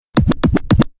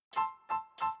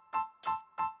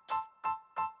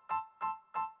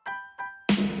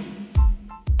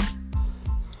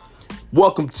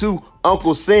Welcome to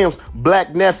Uncle Sam's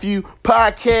Black Nephew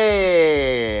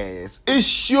Podcast.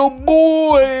 It's your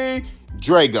boy,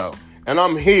 Drago. And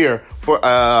I'm here for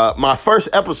my first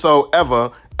episode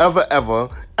ever.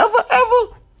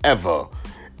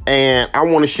 And I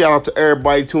want to shout out to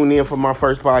everybody tuning in for my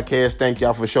first podcast. Thank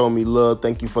y'all for showing me love.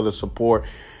 Thank you for the support.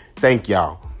 Thank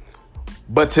y'all.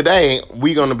 But today,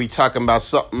 we're going to be talking about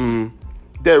something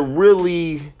that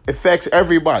really affects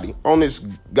everybody on this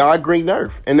God green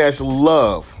earth. And that's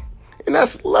love.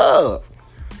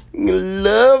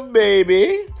 Love,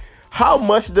 baby. How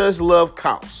much does love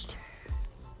cost?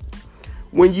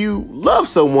 When you love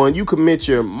someone, you commit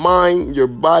your mind, your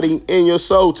body, and your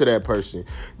soul to that person.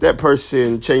 That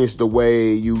person changes the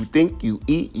way you think, you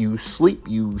eat, you sleep,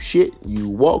 you shit, you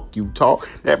walk, you talk.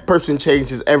 That person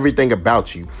changes everything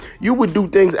about you. You would do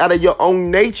things out of your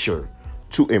own nature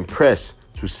to impress,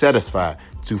 to satisfy,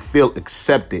 to feel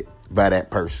accepted by that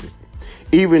person.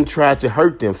 Even try to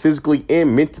hurt them physically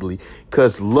and mentally,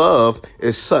 because love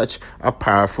is such a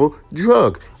powerful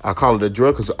drug. I call it a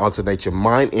drug because it alternates your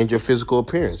mind and your physical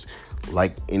appearance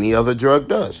like any other drug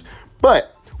does.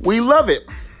 But we love it.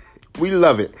 We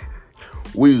love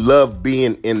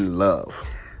being in love.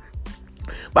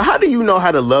 But how do you know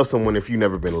how to love someone if you've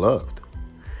never been loved?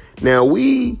 Now,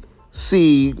 we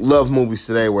see love movies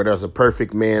today where there's a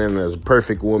perfect man and there's a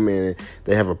perfect woman and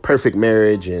they have a perfect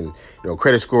marriage and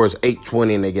credit score is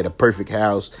 820 and they get a perfect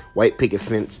house, white picket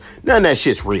fence. None of that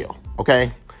shit's real,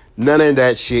 okay? None of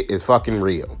that shit is fucking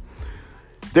real.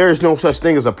 There is no such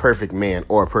thing as a perfect man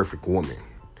or a perfect woman.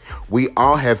 We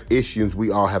all have issues. We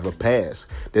all have a past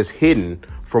that's hidden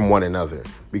from one another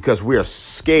because we are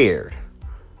scared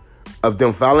of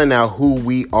them finding out who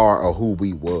we are or who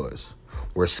we was.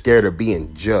 We're scared of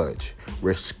being judged.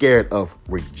 We're scared of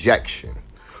rejection.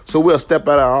 So we'll step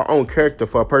out of our own character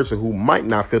for a person who might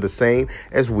not feel the same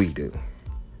as we do.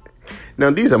 Now,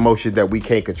 these emotions that we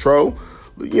can't control.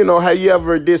 Have you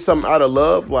ever did something out of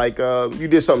love? Like you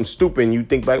did something stupid and you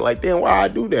think back like, damn, why I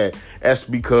do that? That's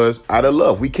because out of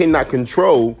love. We cannot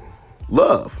control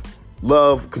love.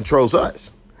 Love controls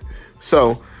us.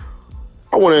 So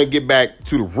I want to get back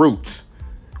to the roots.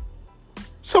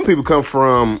 Some people come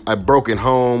from a broken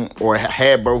home or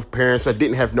had both parents or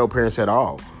didn't have no parents at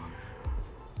all.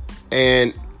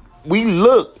 And we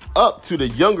look up to the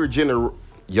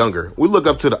we look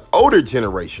up to the older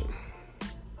generation.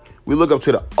 We look up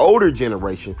to the older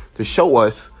generation to show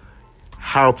us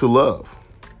how to love.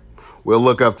 We'll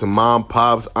look up to mom,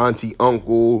 pops, auntie,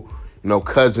 uncle,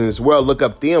 cousins. We'll look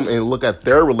up them and look at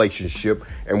their relationship,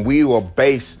 and we will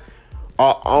base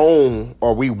our own,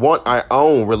 or we want our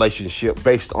own relationship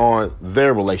based on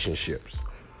their relationships.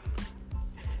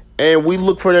 And we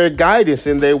look for their guidance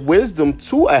and their wisdom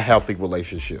to a healthy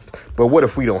relationship. But what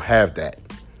if we don't have that?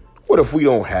 What if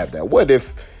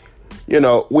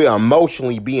we're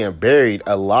emotionally being buried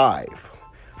alive?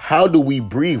 How do we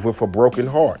breathe with a broken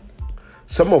heart?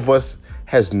 Some of us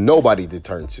has nobody to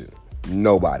turn to.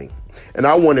 Nobody. And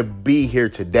I want to be here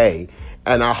today,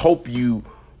 and I hope you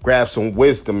grab some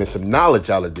wisdom and some knowledge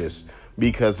out of this,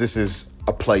 because this is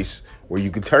a place where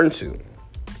you can turn to.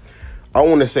 I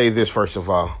want to say this first of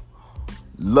all.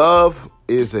 Love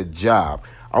is a job.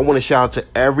 I want to shout out to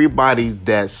everybody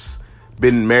that's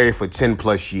been married for 10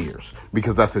 plus years,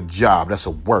 because that's a job. That's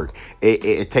a work.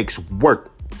 It takes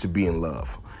work to be in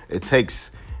love. It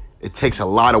takes a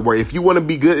lot of work. If you want to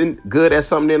be good at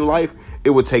something in life,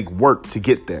 it would take work to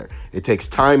get there. It takes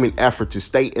time and effort to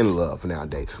stay in love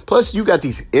nowadays. Plus, you got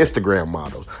these Instagram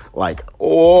models like,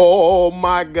 oh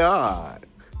my God,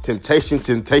 temptation.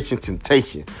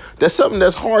 That's something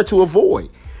that's hard to avoid.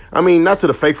 I mean, not to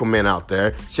the faithful men out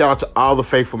there. Shout out to all the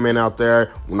faithful men out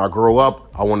there. When I grow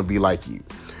up, I want to be like you.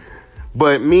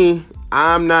 But me,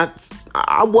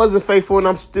 I wasn't faithful, and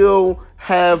I'm still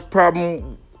have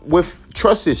problem with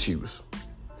trust issues.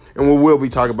 And we will be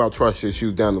talking about trust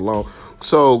issues down the line.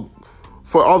 So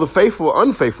for all the faithful,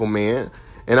 unfaithful men,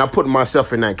 and I put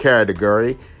myself in that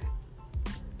category,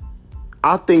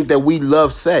 I think that we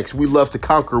love sex. We love to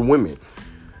conquer women.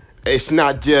 It's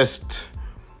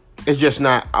just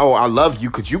not, oh, I love you,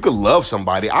 because you can love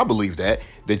somebody. I believe that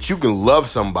you can love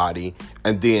somebody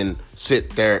and then sit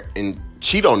there and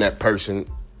cheat on that person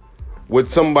with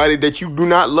somebody that you do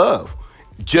not love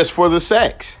just for the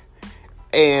sex.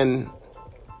 And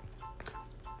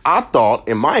I thought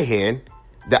in my head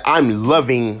that I'm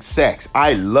loving sex.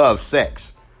 I love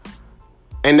sex.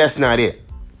 And that's not it.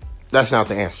 That's not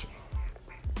the answer.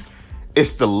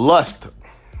 It's the lust.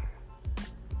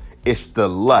 It's the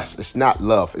lust. It's not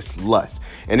love. It's lust.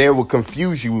 And it will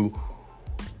confuse you.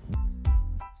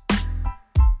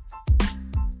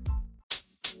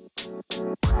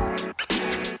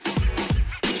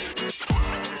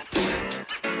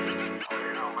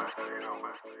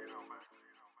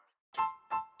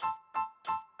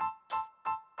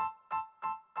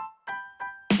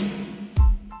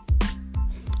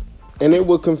 And it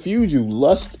will confuse you.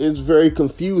 Lust is very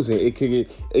confusing.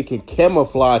 It can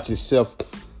camouflage itself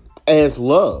as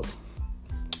love.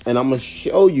 And I'm gonna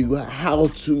show you how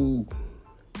to.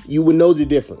 You would know the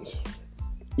difference.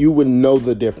 You would know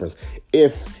the difference.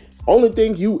 If only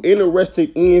thing you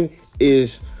interested in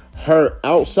is her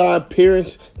outside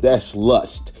appearance, that's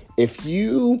lust. If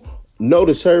you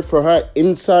notice her for her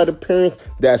inside appearance,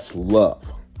 that's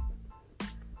love.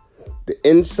 The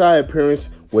inside appearance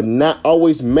would not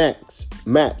always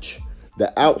match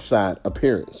the outside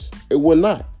appearance. It will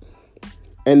not.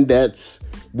 And that's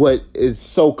what is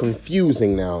so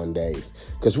confusing nowadays.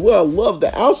 Because we'll love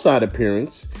the outside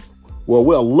appearance. Well,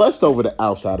 we'll lust over the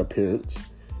outside appearance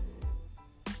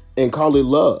and call it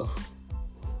love.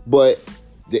 But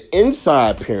the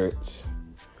inside appearance,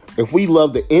 if we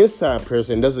love the inside appearance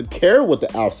and doesn't care what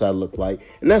the outside look like,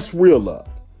 and that's real love.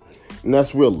 And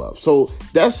that's real love. So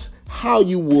that's how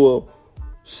you will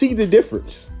see the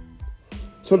difference.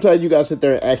 Sometimes you gotta sit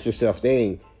there and ask yourself,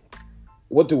 dang,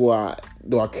 what do I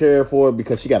care for her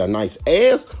because she got a nice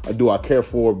ass, or do I care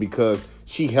for her because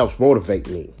she helps motivate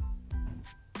me?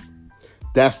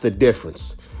 That's the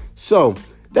difference. So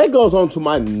that goes on to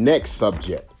my next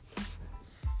subject.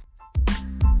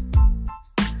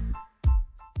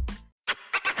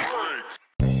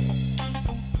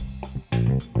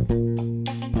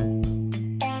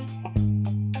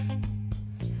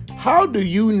 How do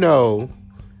you know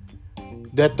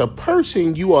that the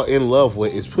person you are in love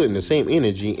with is putting the same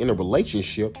energy in a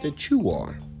relationship that you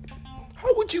are? How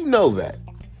would you know that?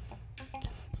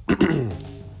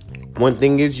 One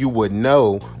thing is you would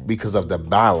know because of the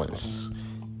balance.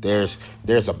 There's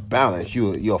a balance.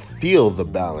 You'll feel the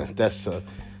balance. That's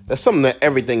something that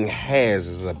everything has,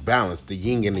 is a balance, the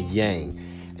yin and the yang.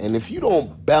 And if you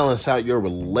don't balance out your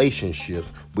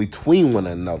relationships between one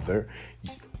another,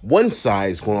 one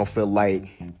side is going to feel like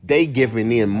they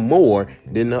giving in more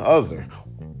than the other,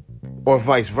 or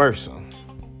vice versa.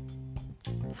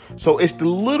 So it's the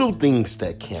little things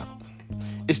that count.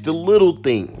 It's the little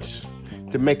things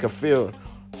to make her feel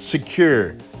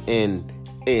secure and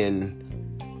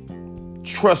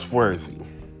trustworthy.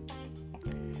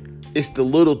 It's the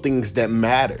little things that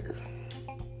matter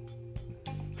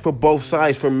for both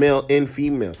sides, for male and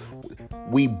female.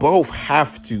 We both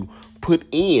have to put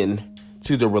in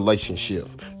to the relationship,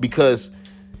 because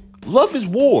love is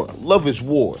war. Love is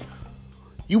war.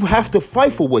 You have to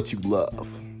fight for what you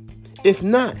love. If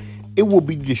not, it will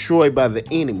be destroyed by the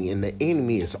enemy, and the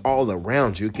enemy is all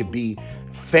around you. It could be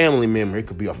a family member, it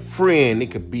could be a friend,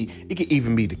 it could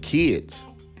even be the kids.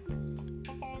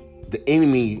 The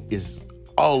enemy is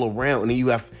all around,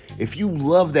 and if you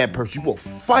love that person, you will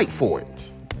fight for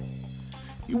it.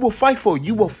 You will fight for it.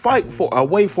 You will fight for a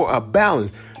way, for a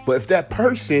balance. But if that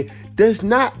person does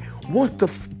not want to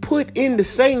put in the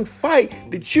same fight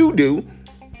that you do,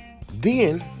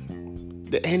 then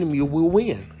the enemy will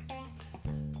win.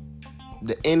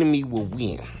 The enemy will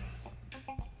win.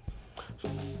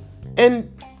 And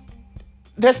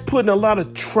that's putting a lot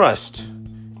of trust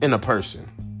in a person.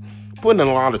 Putting a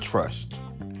lot of trust.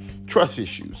 Trust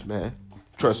issues, man.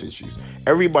 Trust issues.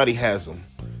 Everybody has them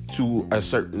to a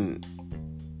certain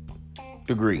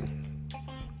degree.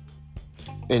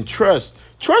 And trust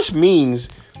means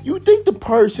you think the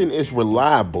person is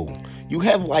reliable. You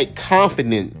have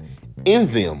confidence in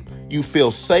them. You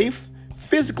feel safe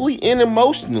physically and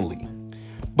emotionally.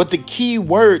 But the key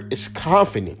word is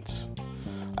confidence.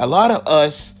 A lot of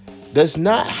us does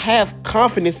not have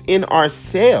confidence in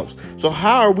ourselves. So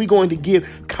how are we going to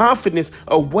give confidence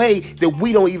away that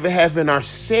we don't even have in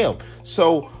ourselves?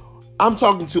 So I'm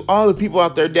talking to all the people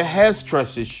out there that has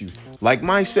trust issues, like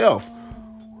myself.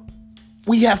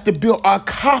 We have to build our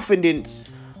confidence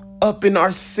up in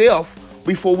ourselves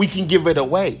before we can give it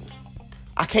away.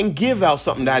 I can't give out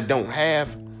something that I don't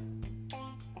have.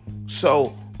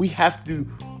 So we have to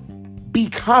be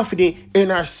confident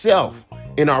in ourselves,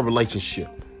 in our relationship.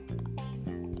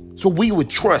 So we would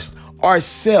trust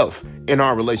ourselves in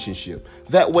our relationship.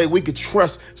 That way we could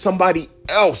trust somebody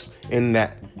else in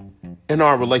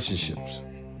our relationships.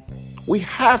 We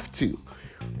have to.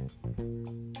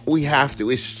 We have to.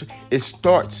 It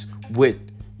starts with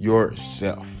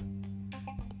yourself.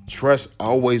 Trust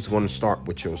always going to start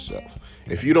with yourself.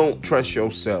 If you don't trust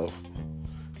yourself,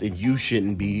 then you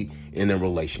shouldn't be in a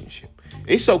relationship.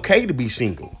 It's okay to be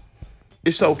single.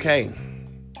 It's okay.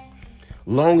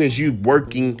 Long as you're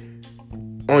working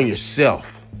on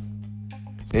yourself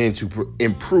and to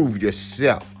improve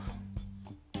yourself,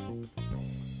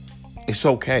 it's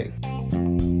okay.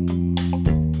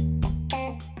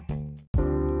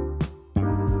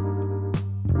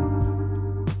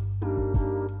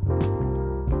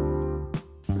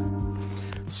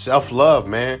 Self-love,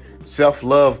 man.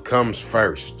 Self-love comes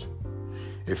first.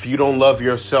 If you don't love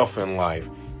yourself in life,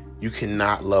 you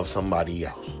cannot love somebody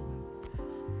else.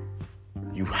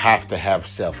 You have to have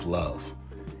self-love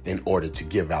in order to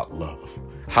give out love.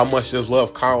 How much does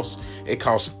love cost? It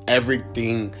costs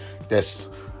everything that's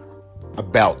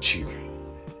about you.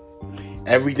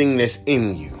 Everything that's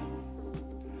in you.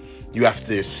 You have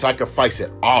to sacrifice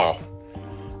it all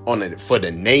for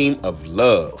the name of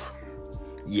love.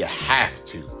 You have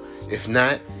to. If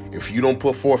not, if you don't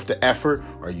put forth the effort,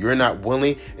 or you're not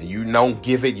willing, and you don't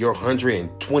give it your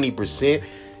 120%,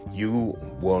 you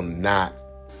will not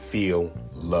feel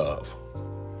love.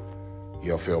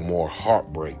 You'll feel more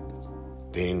heartbreak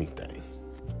than anything.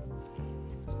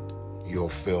 You'll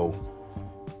feel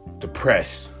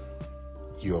depressed.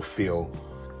 You'll feel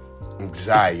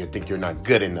anxiety. You'll think you're not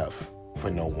good enough for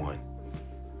no one.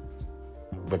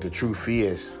 But the truth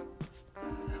is,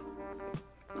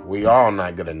 we all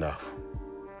not good enough.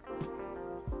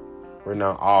 We're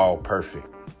not all perfect.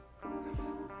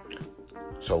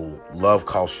 So love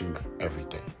costs you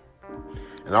everything.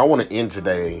 And I want to end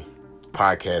today's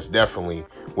podcast definitely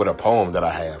with a poem that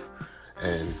I have.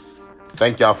 And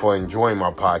thank y'all for enjoying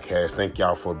my podcast. Thank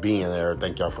y'all for being there.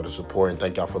 Thank y'all for the support, and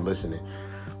thank y'all for listening.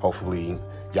 Hopefully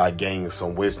y'all gain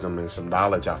some wisdom and some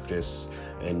knowledge off this,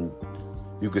 and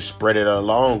you can spread it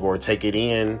along or take it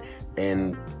in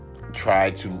and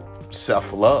try to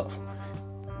self-love.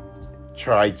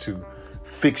 Try to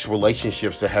fix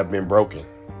relationships that have been broken.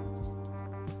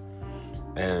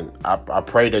 And I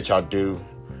pray that y'all do.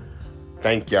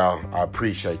 Thank y'all. I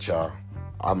appreciate y'all.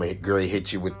 I'm gonna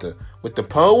hit you with the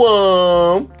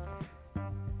poem.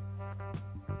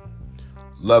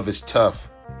 Love is tough.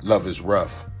 Love is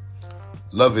rough.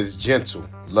 Love is gentle.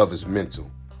 Love is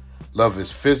mental. Love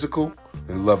is physical,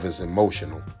 and love is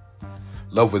emotional.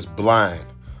 Love is blind.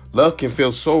 Love can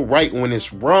feel so right when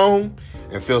it's wrong,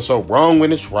 and feel so wrong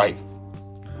when it's right.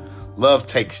 Love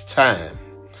takes time.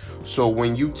 So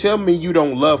when you tell me you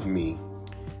don't love me,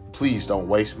 please don't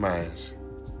waste mine.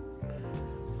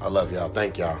 I love y'all.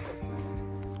 Thank y'all.